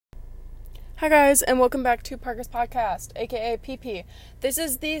Hi guys, and welcome back to Parker's Podcast, aka PP. This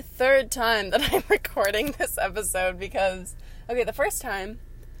is the third time that I'm recording this episode because, the first time,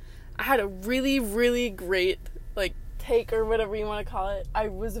 I had a really, really great, take or whatever you want to call it.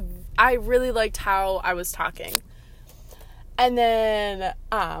 I really liked how I was talking. And then,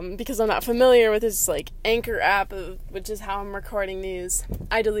 because I'm not familiar with this, Anchor app, which is how I'm recording these,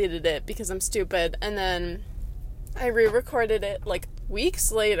 I deleted it because I'm stupid. And then I re-recorded it,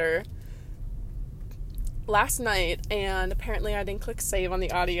 weeks later, last night, and apparently I didn't click save on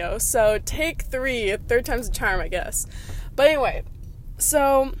the audio, so take three, third time's a charm, I guess. But anyway,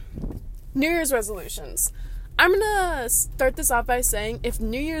 so New Year's resolutions. I'm gonna start this off by saying, if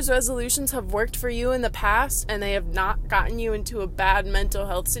New Year's resolutions have worked for you in the past and they have not gotten you into a bad mental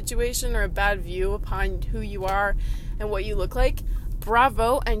health situation or a bad view upon who you are and what you look like,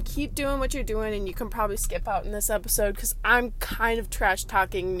 bravo, and keep doing what you're doing. And you can probably skip out in this episode because I'm kind of trash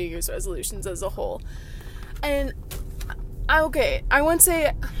talking New Year's resolutions as a whole. And, I wouldn't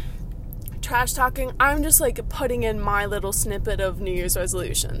say trash talking, I'm just, putting in my little snippet of New Year's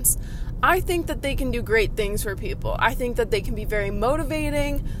resolutions. I think that they can do great things for people. I think that they can be very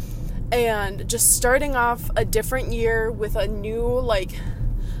motivating, and just starting off a different year with a new,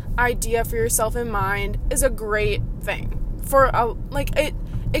 idea for yourself in mind is a great thing.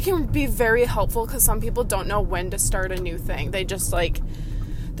 It can be very helpful because some people don't know when to start a new thing. They just,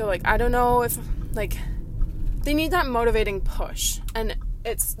 they're I don't know if, they need that motivating push, and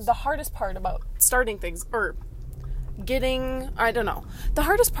it's the hardest part about starting things, or the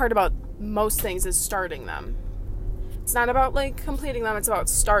hardest part about most things is starting them. It's not about, completing them, it's about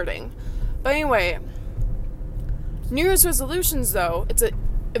starting. But anyway, New Year's resolutions, though, it's a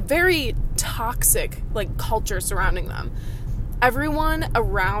very toxic, culture surrounding them. Everyone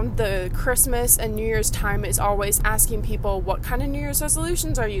around the Christmas and New Year's time is always asking people, what kind of New Year's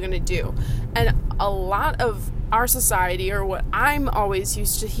resolutions are you going to do? And a lot of our society, or what I'm always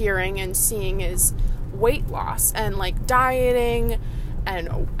used to hearing and seeing, is weight loss and dieting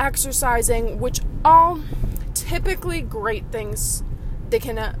and exercising, which all typically great things. It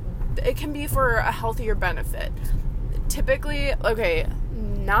can be for a healthier benefit. Typically,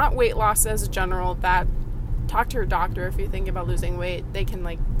 not weight loss as a general, that talk to your doctor if you're thinking about losing weight. They can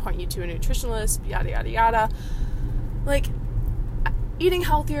point you to a nutritionalist, yada yada yada. Eating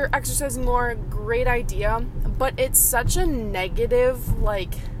healthier, exercising more, great idea, but it's such a negative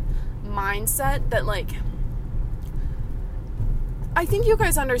mindset that I think you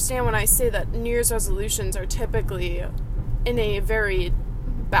guys understand when I say that New Year's resolutions are typically in a very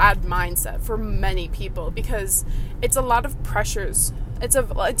bad mindset for many people, because it's a lot of pressures. It's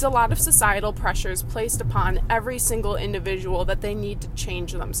a lot of societal pressures placed upon every single individual that they need to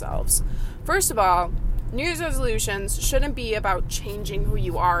change themselves. First of all, New Year's resolutions shouldn't be about changing who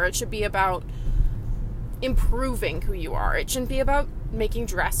you are. It should be about improving who you are. It shouldn't be about making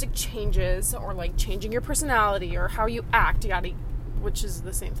drastic changes or changing your personality or how you act, which is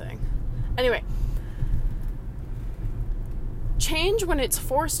the same thing. Anyway, change when it's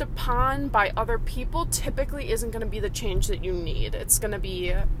forced upon by other people typically isn't going to be the change that you need. It's going to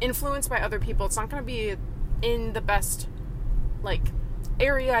be influenced by other people. It's not going to be in the best,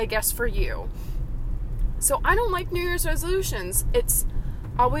 area, I guess, for you. So I don't like New Year's resolutions. It's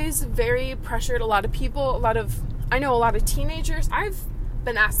always very pressured. A lot of people, I know a lot of teenagers, I've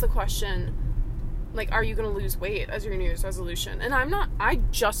been asked the question, are you going to lose weight as your New Year's resolution? And I'm not. I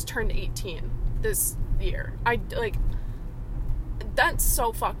just turned 18 this year. That's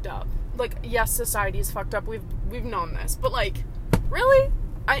so fucked up. Yes, society's fucked up. We've known this. But, really?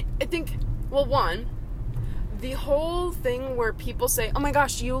 I think, one, the whole thing where people say, oh my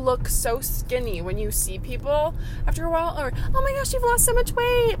gosh, you look so skinny when you see people after a while, or, oh my gosh, you've lost so much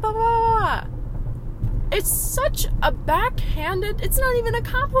weight, blah, blah, blah. It's such a backhanded, it's not even a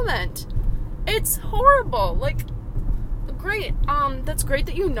compliment. It's horrible. Great. That's great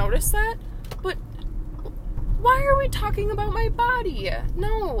that you noticed that, but why are we talking about my body?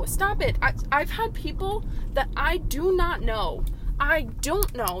 No, stop it. I've had people that I do not know. I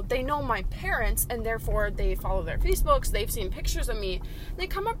don't know. They know my parents, and therefore they follow their Facebooks. They've seen pictures of me. They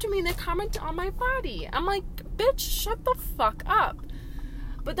come up to me and they comment on my body. I'm like, bitch, shut the fuck up.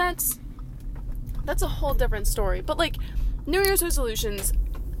 But that's a whole different story. But New Year's resolutions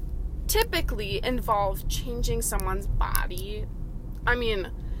typically involve changing someone's body. I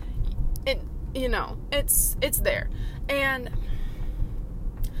mean, it's there. And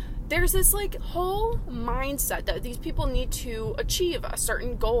there's this whole mindset that these people need to achieve a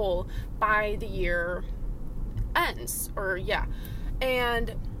certain goal by the year ends,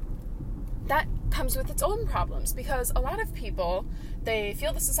 and that comes with its own problems, because a lot of people they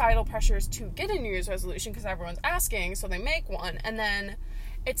feel the societal pressures to get a New Year's resolution because everyone's asking, so they make one, and then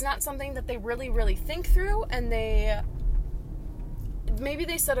it's not something that they really, really think through, and maybe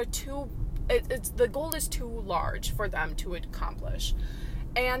they set the goal is too large for them to accomplish,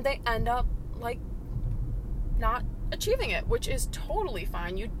 and they end up, like, not achieving it, which is totally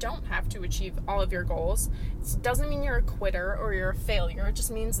fine. You don't have to achieve all of your goals. It doesn't mean you're a quitter or you're a failure. It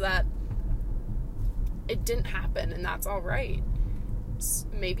just means that it didn't happen, and that's all right.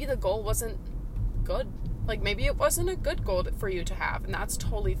 Maybe the goal wasn't good. Like, maybe it wasn't a good goal for you to have, and that's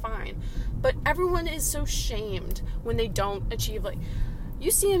totally fine. But everyone is so shamed when they don't achieve, like,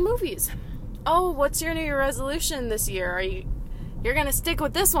 you see in movies. Oh, what's your New Year resolution this year? You're gonna stick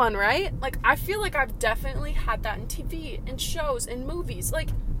with this one, right? Like, I feel like I've definitely had that in TV, in shows, in movies. Like,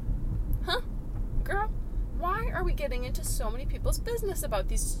 huh? Girl, why are we getting into so many people's business about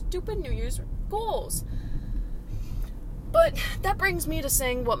these stupid New Year's goals? But that brings me to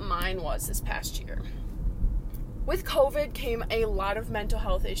saying what mine was this past year. With COVID came a lot of mental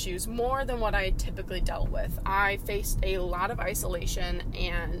health issues, more than what I typically dealt with. I faced a lot of isolation,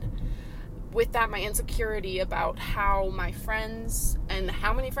 and with that, my insecurity about how my friends and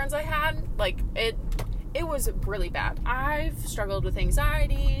how many friends I had, like, it was really bad. I've struggled with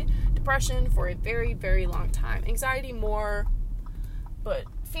anxiety, depression for a very, very long time. Anxiety more, but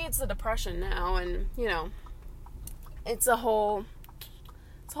feeds the depression now, and, you know, it's a whole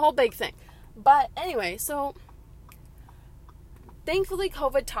big thing. But anyway, so thankfully,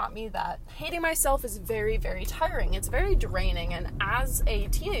 COVID taught me that hating myself is very, very tiring. It's very draining, and as a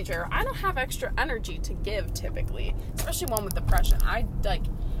teenager, I don't have extra energy to give typically, especially one with depression.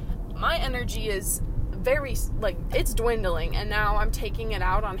 My energy is very, it's dwindling, and now I'm taking it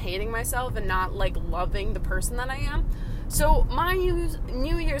out on hating myself and not, loving the person that I am. So my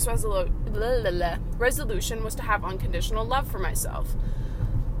New Year's resolution was to have unconditional love for myself.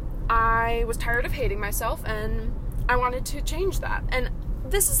 I was tired of hating myself, and I wanted to change that. And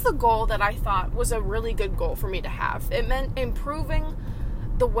this is the goal that I thought was a really good goal for me to have. It meant improving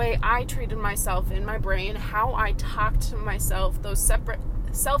the way I treated myself in my brain, how I talked to myself, those separate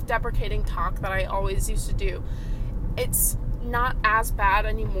self-deprecating talk that I always used to do. It's not as bad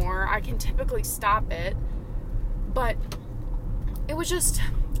anymore. I can typically stop it. But it was just,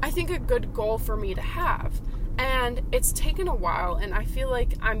 I think, a good goal for me to have. And it's taken a while, and I feel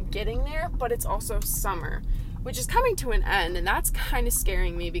like I'm getting there, but it's also summer, which is coming to an end, and that's kind of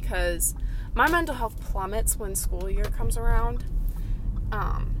scaring me because my mental health plummets when school year comes around.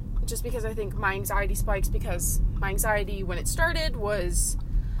 Just because I think my anxiety spikes, because my anxiety when it started was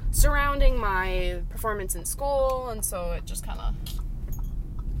surrounding my performance in school, and so it just kind of,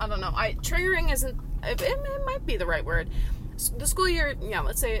 I don't know, triggering isn't, it might be the right word. The school year,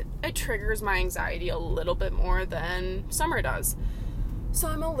 let's say it triggers my anxiety a little bit more than summer does. So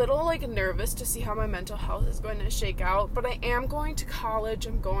I'm a little, nervous to see how my mental health is going to shake out, but I am going to college.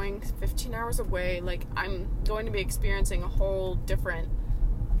 I'm going 15 hours away. I'm going to be experiencing a whole different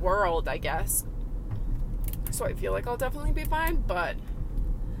world, I guess. So I feel like I'll definitely be fine, but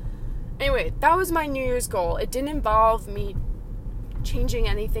anyway, that was my New Year's goal. It didn't involve me changing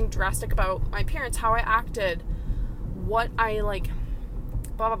anything drastic about my appearance, how I acted, what I,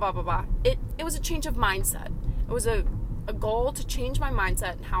 blah, blah, blah, blah, blah. It was a change of mindset. It was a goal to change my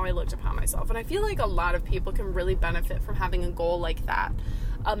mindset and how I looked upon myself. And I feel like a lot of people can really benefit from having a goal like that.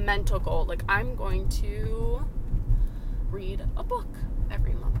 A mental goal. I'm going to read a book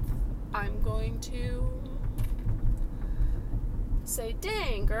every month. I'm going to say,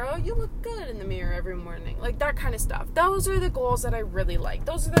 dang, girl, you look good in the mirror every morning. That kind of stuff. Those are the goals that I really like.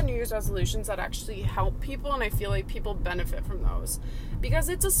 Those are the New Year's resolutions that actually help people, and I feel like people benefit from those. Because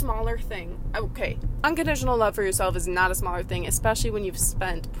it's a smaller thing. Okay, unconditional love for yourself is not a smaller thing, especially when you've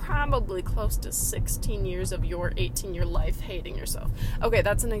spent probably close to 16 years of your 18-year life hating yourself. Okay,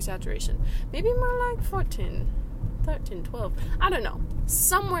 that's an exaggeration. Maybe more like 14, 13, 12. I don't know.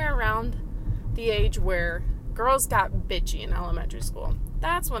 Somewhere around the age where girls got bitchy in elementary school.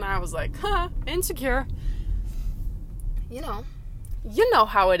 That's when I was like, insecure. You know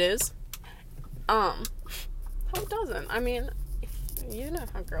how it is. Who doesn't? I mean, you know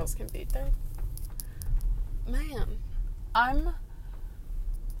how girls can be there. Man, I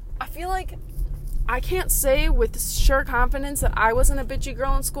feel like I can't say with sure confidence that I wasn't a bitchy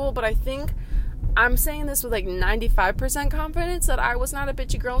girl in school, but I think I'm saying this with 95% confidence that I was not a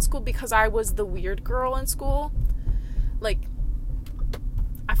bitchy girl in school because I was the weird girl in school.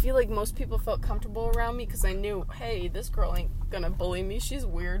 I feel like most people felt comfortable around me because I knew, hey, this girl ain't gonna bully me. She's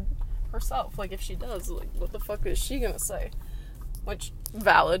weird herself. If she does, what the fuck is she gonna say? Which,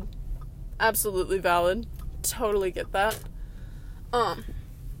 valid. Absolutely valid. Totally get that. Okay,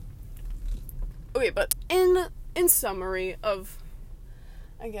 but in summary of,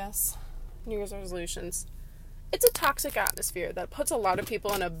 I guess, New Year's resolutions, it's a toxic atmosphere that puts a lot of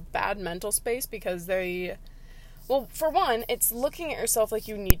people in a bad mental space because well, for one, it's looking at yourself like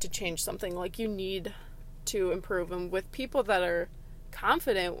you need to change something, like you need to improve. And with people that are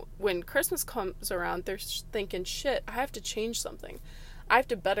confident, when Christmas comes around, they're thinking, shit, I have to change something. I have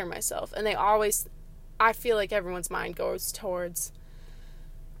to better myself. And I feel like everyone's mind goes towards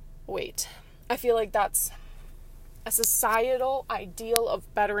weight. I feel like that's a societal ideal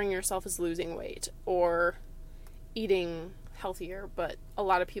of bettering yourself is losing weight or eating healthier, but a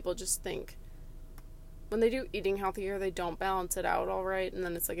lot of people just think when they do eating healthier, they don't balance it out all right, and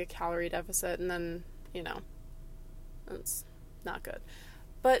then it's like a calorie deficit, and then, it's not good.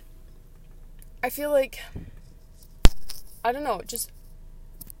 But I feel like, I don't know, just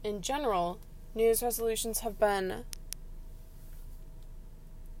in general, New Year's resolutions have been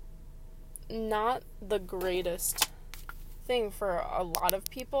not the greatest thing for a lot of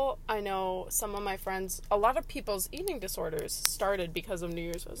people. I know some of my friends, a lot of people's eating disorders started because of New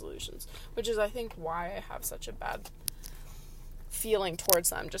Year's resolutions, which is, I think, why I have such a bad feeling towards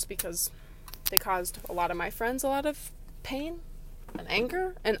them, just because they caused a lot of my friends a lot of pain and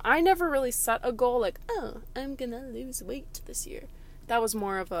anger, and I never really set a goal like, oh, I'm gonna lose weight this year. That was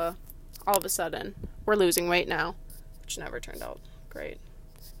more of a, all of a sudden, we're losing weight now, which never turned out great.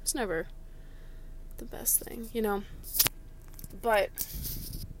 It's never the best thing, But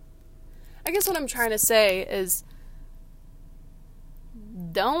I guess what I'm trying to say is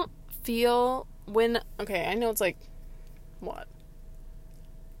don't feel okay, I know it's like,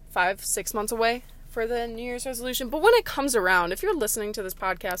 5-6 months away for the New Year's resolution, but when it comes around, if you're listening to this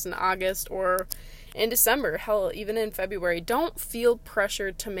podcast in August or in December, hell, even in February, don't feel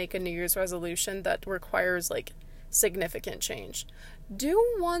pressured to make a New Year's resolution that requires, significant change.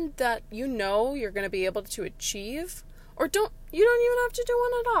 Do one that you're going to be able to achieve, or you don't even have to do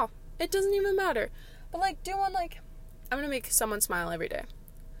one at all. It doesn't even matter. But, do one I'm going to make someone smile every day.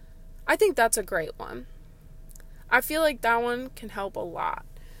 I think that's a great one. I feel like that one can help a lot,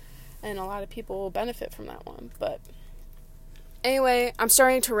 and a lot of people will benefit from that one. But anyway, I'm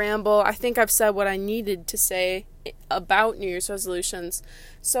starting to ramble. I think I've said what I needed to say about New Year's resolutions.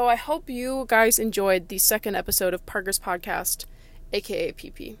 So I hope you guys enjoyed the second episode of Parker's Podcast, aka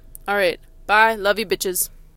PP. Alright, bye. Love you, bitches.